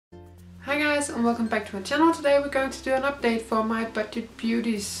Hi guys and welcome back to my channel. Today we're going to do an update for my budget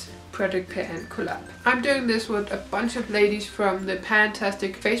Beauties product pan collab. I'm doing this with a bunch of ladies from the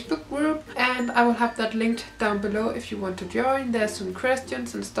Fantastic Facebook group and I will have that linked down below if you want to join. There's some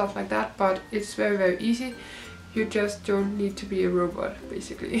questions and stuff like that, but it's very easy. You just don't need to be a robot,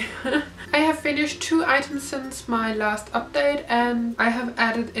 basically. I have finished 2 items since my last update and I have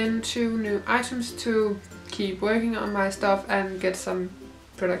added in 2 new items to keep working on my stuff and get some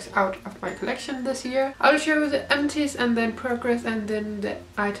products out of my collection this year. I'll show you the empties and then progress and then the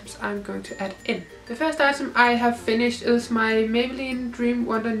items I'm going to add in. The first item I have finished is my Mabeline Dream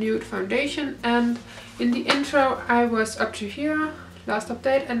Wonder Nude foundation, and in the intro I was up to here last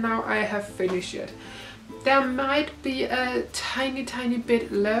update and now I have finished it. There might be a tiny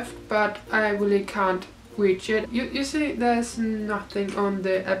bit left, but I really can't reach it. You see there's nothing on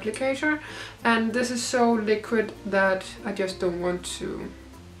the applicator and this is so liquid that I just don't want to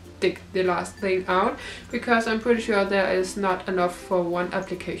dig the last thing out because I'm pretty sure there is not enough for one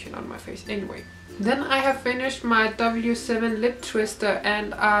application on my face anyway. Then I have finished my W7 lip twister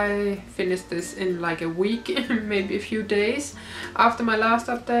and I finished this in like a week, maybe a few days. After my last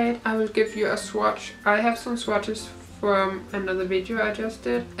update I will give you a swatch. I have some swatches from another video I just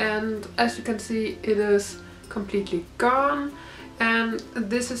did and as you can see it is completely gone. And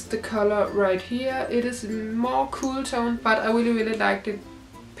this is the color right here. It is more cool tone, but I really liked it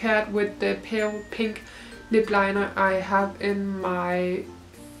paired with the pale pink lip liner I have in my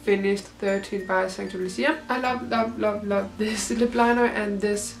finished 13 by Saint Lucia. I love this lip liner and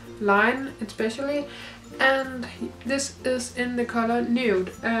this line especially, and this is in the color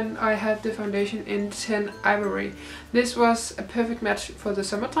Nude and I had the foundation in 10 Ivory. This was a perfect match for the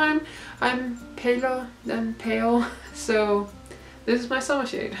summertime. I'm paler than pale, so this is my summer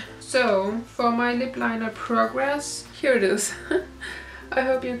shade. So for my lip liner progress, here it is. I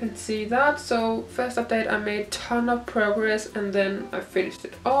hope you can see that. So first update I made a ton of progress and then I finished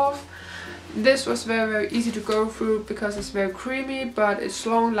it off. This was very easy to go through because it's very creamy, but it's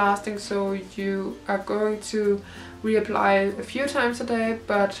long lasting, so you are going to reapply a few times a day,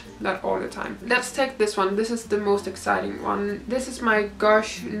 but not all the time. Let's take this one. This is the most exciting one. This is my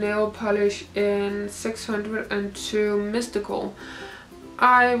Gosh nail polish in 602 Mystical.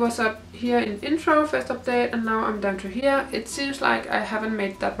 I was up here in intro, first update, and now I'm down to here. It seems like I haven't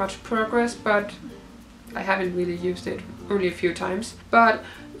made that much progress, but I haven't really used it, only a few times. But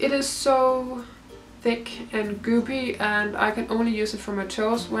it is so thick and goopy and I can only use it for my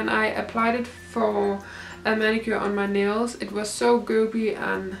toes. When I applied it for a manicure on my nails, it was so goopy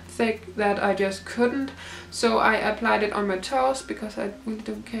and thick that I just couldn't. So I applied it on my toes because I really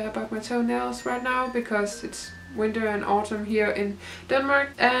don't care about my toenails right now because it's winter and autumn here in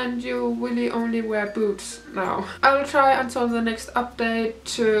Denmark and you really only wear boots now. I will try until the next update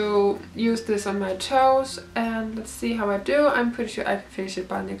to use this on my toes and let's see how I do. I'm pretty sure I can finish it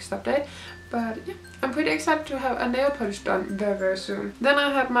by next update, but yeah, I'm pretty excited to have a nail polish done very soon. Then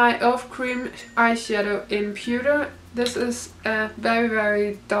I have my e.l.f. cream eyeshadow in Pewter. This is a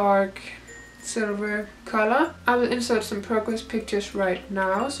very dark silver color. I will insert some progress pictures right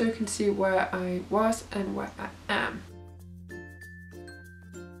now so you can see where I was and where I am.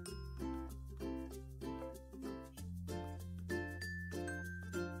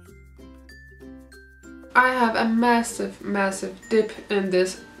 I have a massive dip in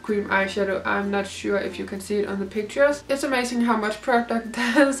this cream eyeshadow. I'm not sure if you can see it on the pictures. It's amazing how much product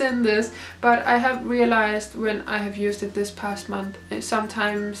there's in this, but I have realized when I have used it this past month,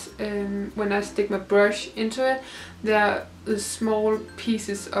 sometimes when I stick my brush into it, there are small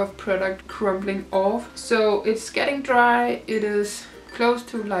pieces of product crumbling off. So it's getting dry. It is close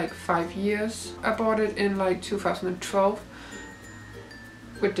to like 5 years. I bought it in like 2012.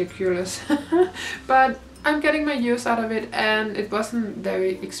 Ridiculous. But I'm getting my use out of it and it wasn't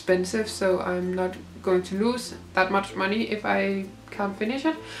very expensive, so I'm not going to lose that much money if I can't finish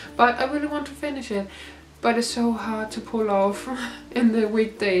it. But I really want to finish it, but it's so hard to pull off in the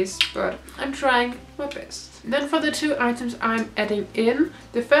weekdays, but I'm trying my best. Then for the 2 items I'm adding in,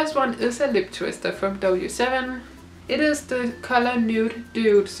 the first one is a lip twister from W7. It is the color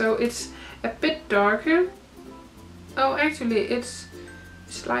Nude, so it's a bit darker. Oh, actually it's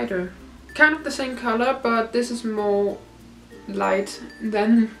lighter. Kind of the same color, but this is more light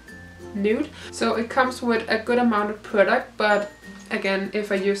than Nude. So it comes with a good amount of product, but again, if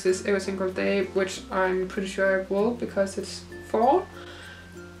I use this every single day, which I'm pretty sure I will because it's fall,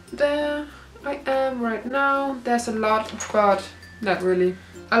 there I am right now. There's a lot, but not really.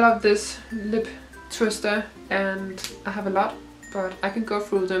 I love this lip twister and I have a lot but I can go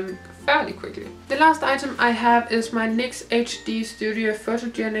through them fairly quickly. The last item I have is my NYX HD Studio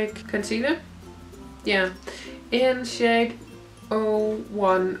Photogenic concealer. Yeah, in shade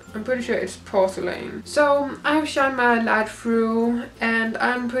 01. I'm pretty sure it's Porcelain. So I've shined my light through and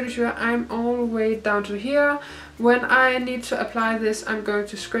I'm pretty sure I'm all the way down to here. When I need to apply this, I'm going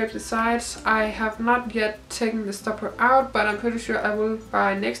to scrape the sides. I have not yet taken the stopper out, but I'm pretty sure I will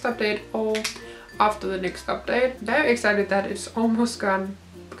by next update or after the next update. Very excited that it's almost gone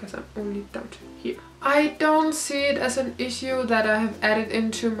because I'm only down to here. I don't see it as an issue that I have added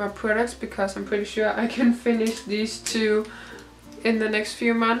into my products because I'm pretty sure I can finish these two in the next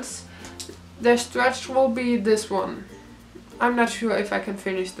few months. The stretch will be this one. I'm not sure if I can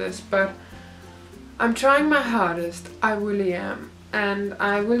finish this, but I'm trying my hardest. I really am. And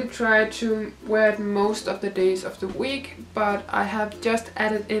I really try to wear it most of the days of the week, but I have just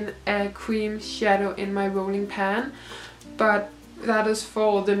added in a cream shadow in my rolling pan. But that is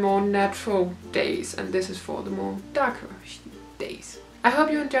for the more natural days and this is for the more darker days. I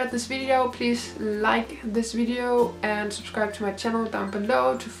hope you enjoyed this video. Please like this video and subscribe to my channel down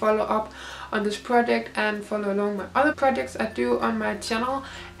below to follow up on this project and follow along my other projects I do on my channel.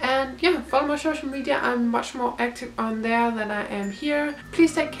 And yeah, follow my social media. I'm much more active on there than I am here.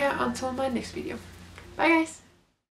 Please take care until my next video. Bye guys!